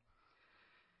Men.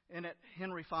 In it,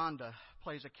 Henry Fonda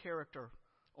plays a character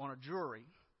on a jury.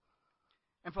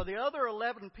 And for the other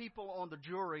 11 people on the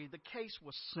jury, the case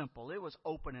was simple. It was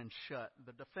open and shut.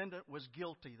 The defendant was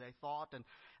guilty, they thought,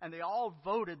 and they all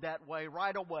voted that way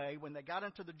right away. When they got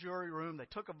into the jury room, they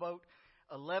took a vote,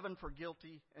 11 for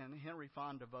guilty, and Henry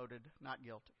Fonda voted not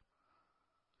guilty.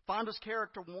 Fonda's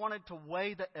character wanted to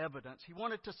weigh the evidence. He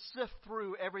wanted to sift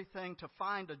through everything to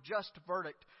find a just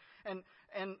verdict. And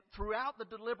throughout the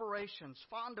deliberations,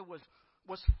 Fonda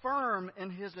was firm in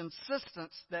his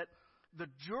insistence that the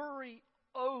jury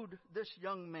owed this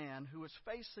young man who was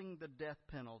facing the death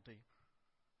penalty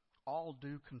all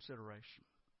due consideration.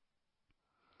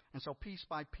 And so piece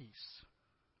by piece,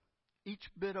 each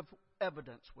bit of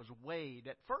evidence was weighed,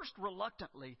 at first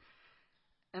reluctantly,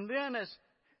 and then as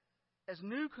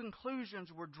new conclusions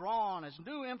were drawn, as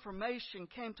new information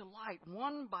came to light,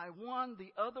 one by one,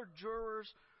 the other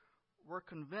jurors were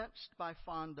convinced by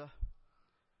Fonda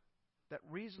that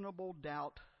reasonable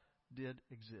doubt did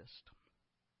exist.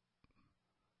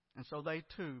 And so they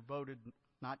too voted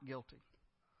not guilty.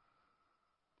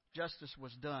 Justice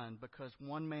was done because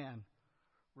one man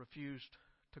refused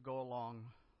to go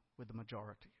along with the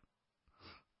majority.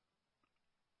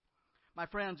 My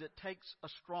friends, it takes a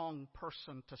strong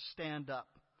person to stand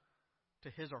up to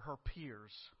his or her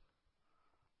peers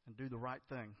and do the right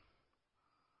thing.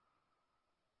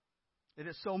 It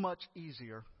is so much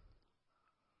easier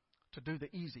to do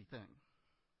the easy thing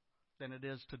than it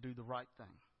is to do the right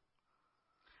thing.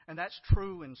 And that's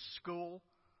true in school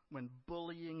when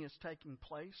bullying is taking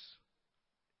place.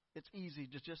 It's easy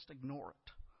to just ignore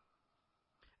it.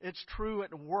 It's true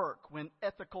at work when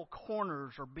ethical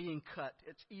corners are being cut.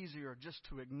 It's easier just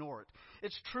to ignore it.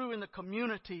 It's true in the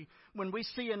community when we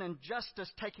see an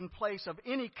injustice taking place of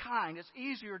any kind. It's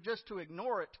easier just to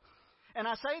ignore it. And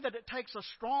I say that it takes a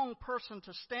strong person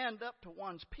to stand up to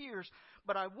one's peers,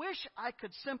 but I wish I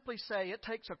could simply say it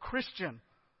takes a Christian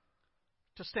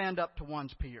to stand up to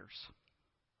one's peers.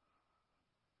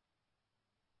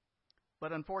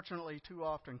 But unfortunately, too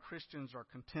often Christians are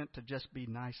content to just be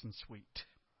nice and sweet.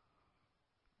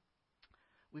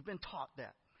 We've been taught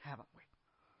that, haven't we?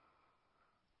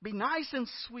 Be nice and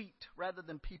sweet rather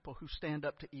than people who stand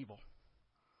up to evil.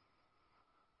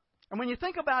 And when you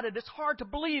think about it, it's hard to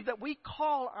believe that we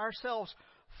call ourselves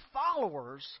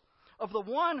followers of the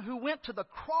one who went to the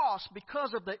cross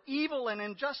because of the evil and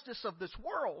injustice of this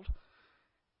world,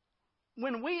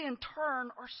 when we in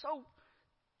turn are so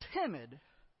timid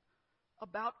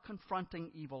about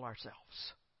confronting evil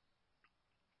ourselves.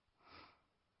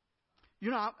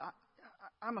 You know,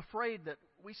 I'm afraid that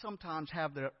we sometimes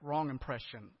have the wrong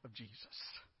impression of Jesus.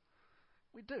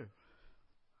 We do.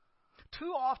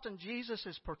 Too often Jesus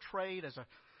is portrayed as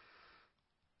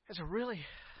a really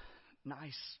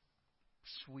nice,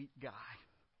 sweet guy.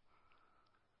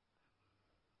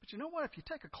 But you know what? If you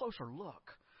take a closer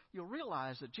look, you'll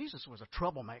realize that Jesus was a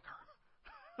troublemaker.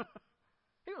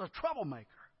 He was a troublemaker.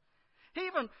 He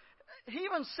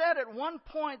even said at one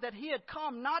point that he had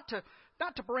come not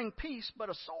to bring peace, but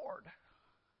a sword.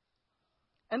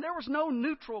 And there was no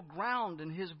neutral ground in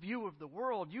his view of the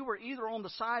world. You were either on the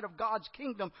side of God's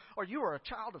kingdom or you were a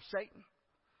child of Satan.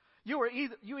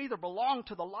 You either belong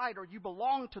to the light or you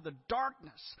belong to the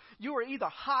darkness. You were either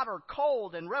hot or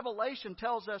cold. And Revelation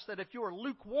tells us that if you were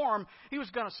lukewarm, he was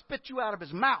going to spit you out of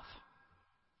his mouth.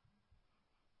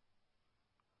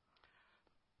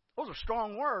 Those are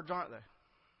strong words, aren't they?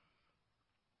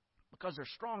 Because they're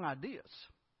strong ideas.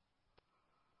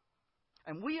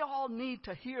 And we all need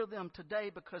to hear them today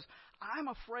because I'm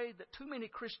afraid that too many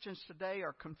Christians today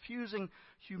are confusing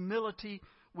humility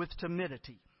with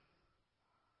timidity.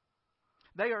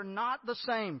 They are not the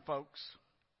same, folks.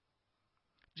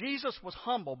 Jesus was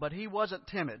humble, but he wasn't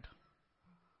timid.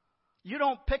 You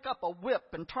don't pick up a whip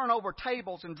and turn over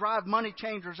tables and drive money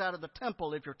changers out of the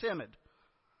temple if you're timid.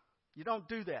 You don't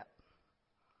do that.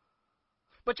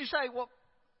 But you say, well,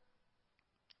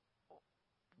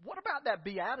 what about that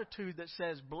beatitude that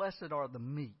says, blessed are the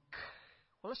meek?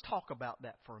 Well, let's talk about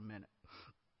that for a minute.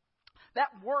 That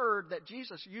word that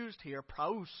Jesus used here,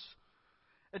 praus,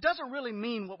 it doesn't really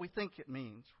mean what we think it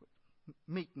means,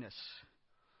 meekness.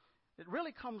 It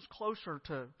really comes closer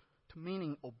to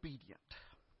meaning obedient.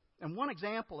 And one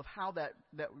example of how that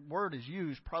word is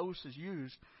used, praus is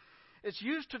used, it's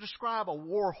used to describe a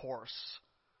war horse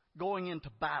going into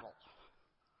battle.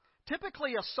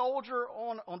 Typically, a soldier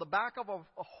on the back of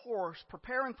a horse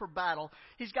preparing for battle,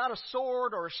 he's got a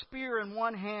sword or a spear in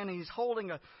one hand, and he's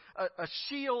holding a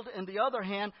shield in the other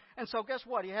hand. And so guess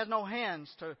what? He has no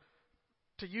hands to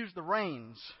use the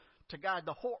reins to guide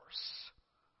the horse.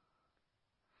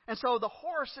 And so the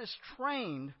horse is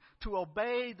trained to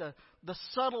obey the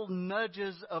subtle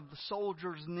nudges of the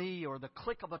soldier's knee or the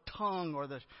click of a tongue or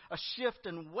a shift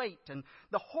in weight. And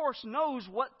the horse knows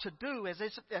what to do as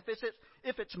if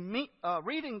it's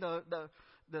reading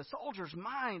the soldier's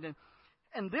mind.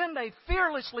 And then they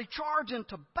fearlessly charge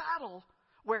into battle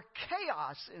where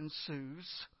chaos ensues.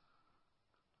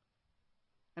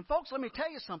 And folks, let me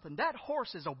tell you something. That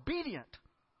horse is obedient,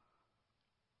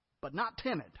 but not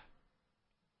timid.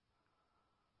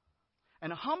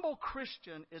 And a humble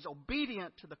Christian is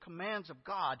obedient to the commands of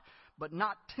God, but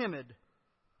not timid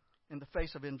in the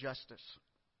face of injustice.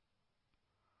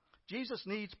 Jesus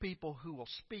needs people who will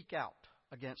speak out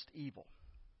against evil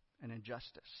and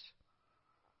injustice.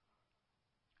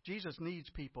 Jesus needs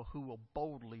people who will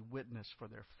boldly witness for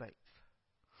their faith.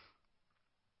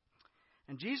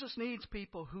 And Jesus needs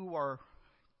people who are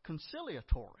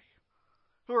conciliatory,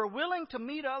 who are willing to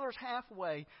meet others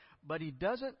halfway, but he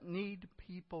doesn't need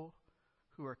people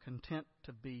who are content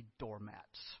to be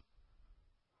doormats.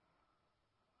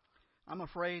 I'm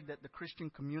afraid that the Christian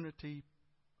community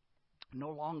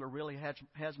no longer really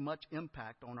has much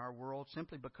impact on our world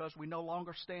simply because we no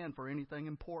longer stand for anything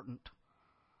important.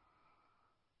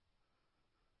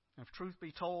 If truth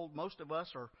be told, most of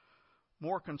us are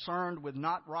more concerned with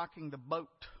not rocking the boat.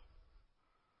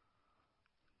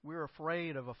 We're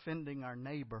afraid of offending our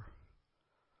neighbor.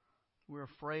 We're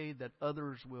afraid that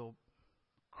others will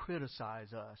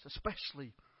criticize us,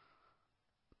 especially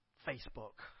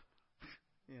Facebook.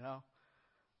 You know?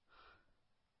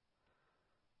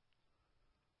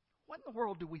 What in the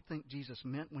world do we think Jesus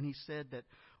meant when he said that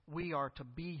we are to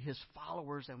be his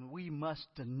followers and we must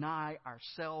deny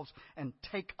ourselves and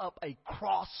take up a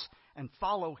cross and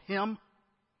follow him?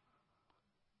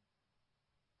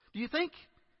 Do you think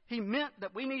he meant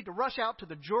that we need to rush out to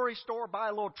the jewelry store, buy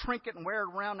a little trinket and wear it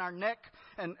around our neck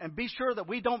and be sure that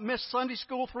we don't miss Sunday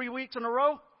school 3 weeks in a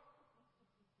row?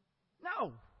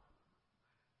 No.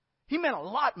 He meant a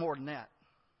lot more than that.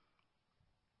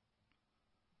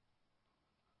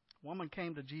 A woman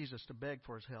came to Jesus to beg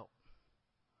for his help.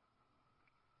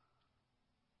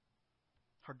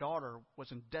 Her daughter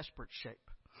was in desperate shape.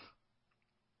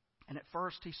 And at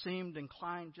first he seemed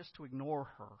inclined just to ignore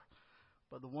her.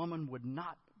 But the woman would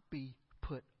not be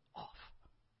put off.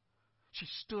 She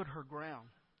stood her ground.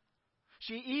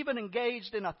 She even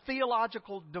engaged in a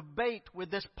theological debate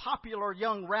with this popular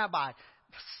young rabbi,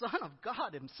 the Son of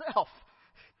God himself.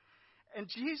 And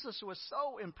Jesus was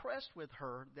so impressed with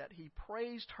her that he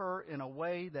praised her in a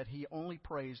way that he only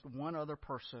praised one other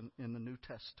person in the New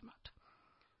Testament.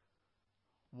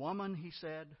 Woman, he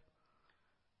said,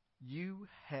 You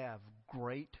have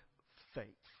great faith.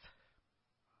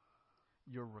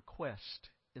 Your request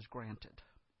is granted.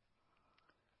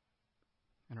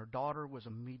 And her daughter was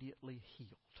immediately healed.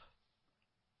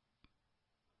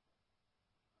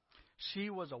 She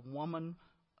was a woman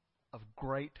of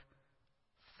great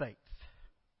faith.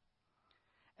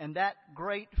 And that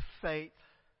great faith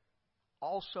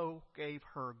also gave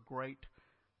her great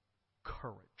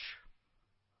courage.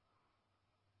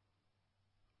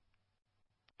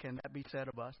 Can that be said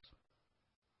of us?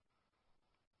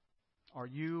 Are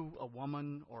you a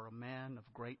woman or a man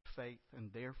of great faith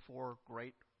and therefore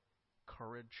great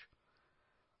courage?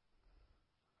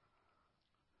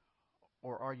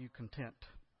 Or are you content,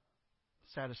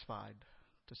 satisfied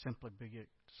to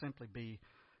simply be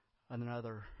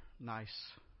another nice,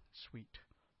 sweet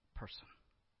person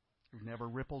who never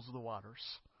ripples the waters,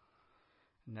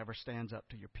 never stands up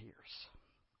to your peers?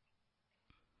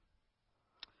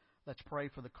 Let's pray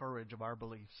for the courage of our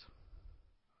beliefs.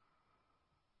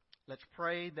 Let's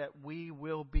pray that we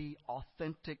will be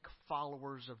authentic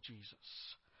followers of Jesus.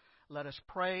 Let us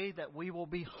pray that we will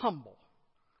be humble,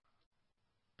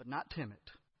 but not timid.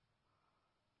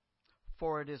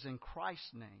 For it is in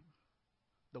Christ's name,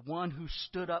 the one who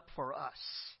stood up for us,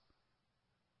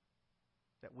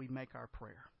 that we make our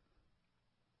prayer.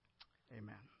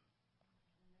 Amen.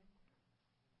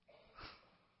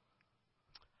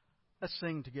 Let's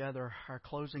sing together our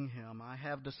closing hymn, I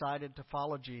Have Decided to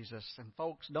Follow Jesus. And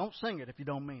folks, don't sing it if you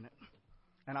don't mean it.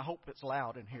 And I hope it's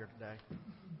loud in here today,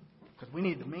 because we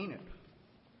need to mean it.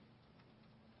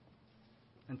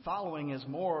 And following is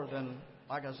more than,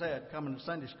 like I said, coming to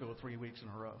Sunday school 3 weeks in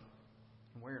a row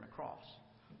and wearing a cross.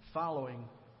 Following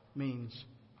means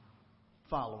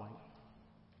following.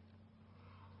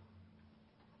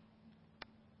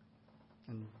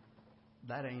 And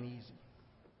that ain't easy.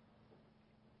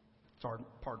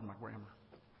 Pardon my grammar.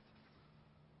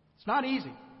 It's not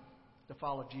easy to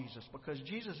follow Jesus because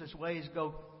Jesus' ways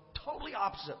go totally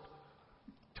opposite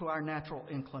to our natural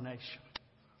inclination.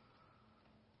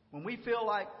 When we feel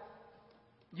like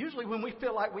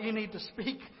we need to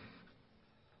speak,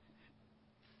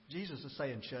 Jesus is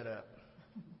saying, shut up.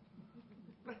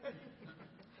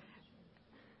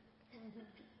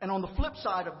 And on the flip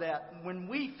side of that, when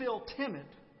we feel timid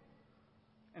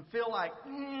and feel like,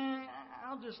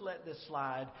 I'll just let this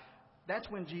slide, that's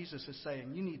when Jesus is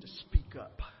saying, you need to speak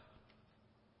up.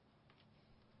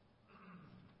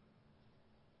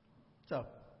 So,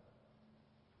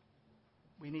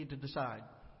 we need to decide,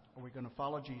 are we going to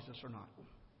follow Jesus or not?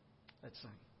 Let's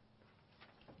sing.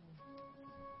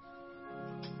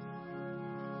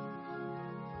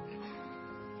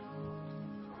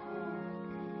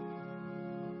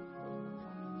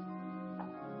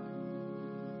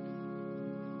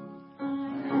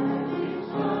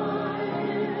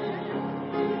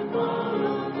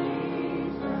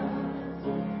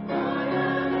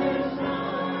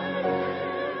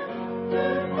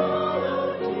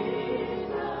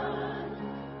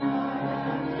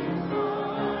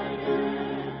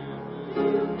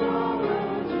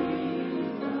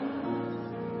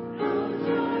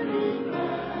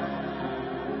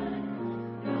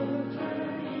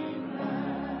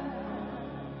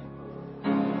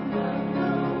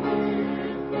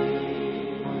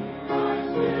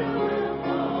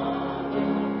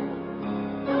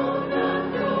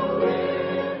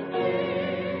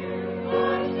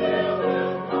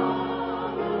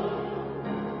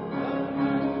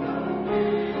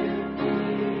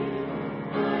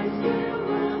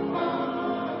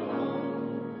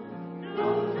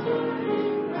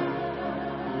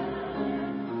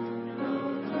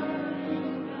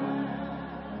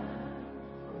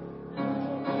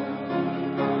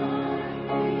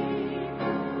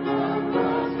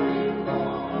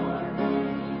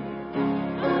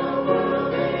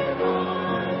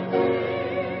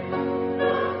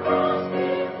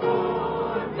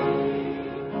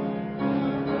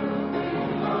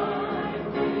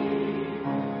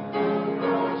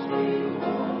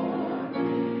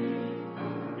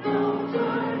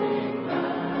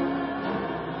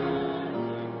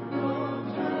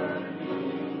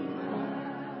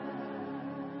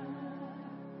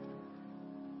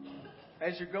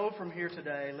 As you go from here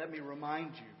today, let me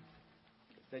remind you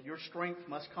that your strength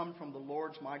must come from the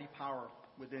Lord's mighty power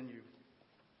within you.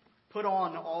 Put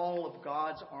on all of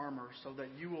God's armor so that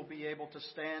you will be able to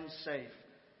stand safe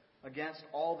against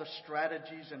all the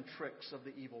strategies and tricks of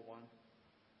the evil one.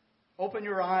 Open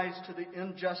your eyes to the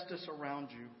injustice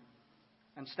around you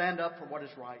and stand up for what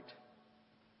is right,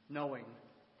 knowing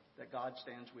that God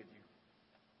stands with you.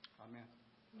 Amen.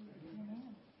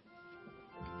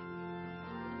 Amen.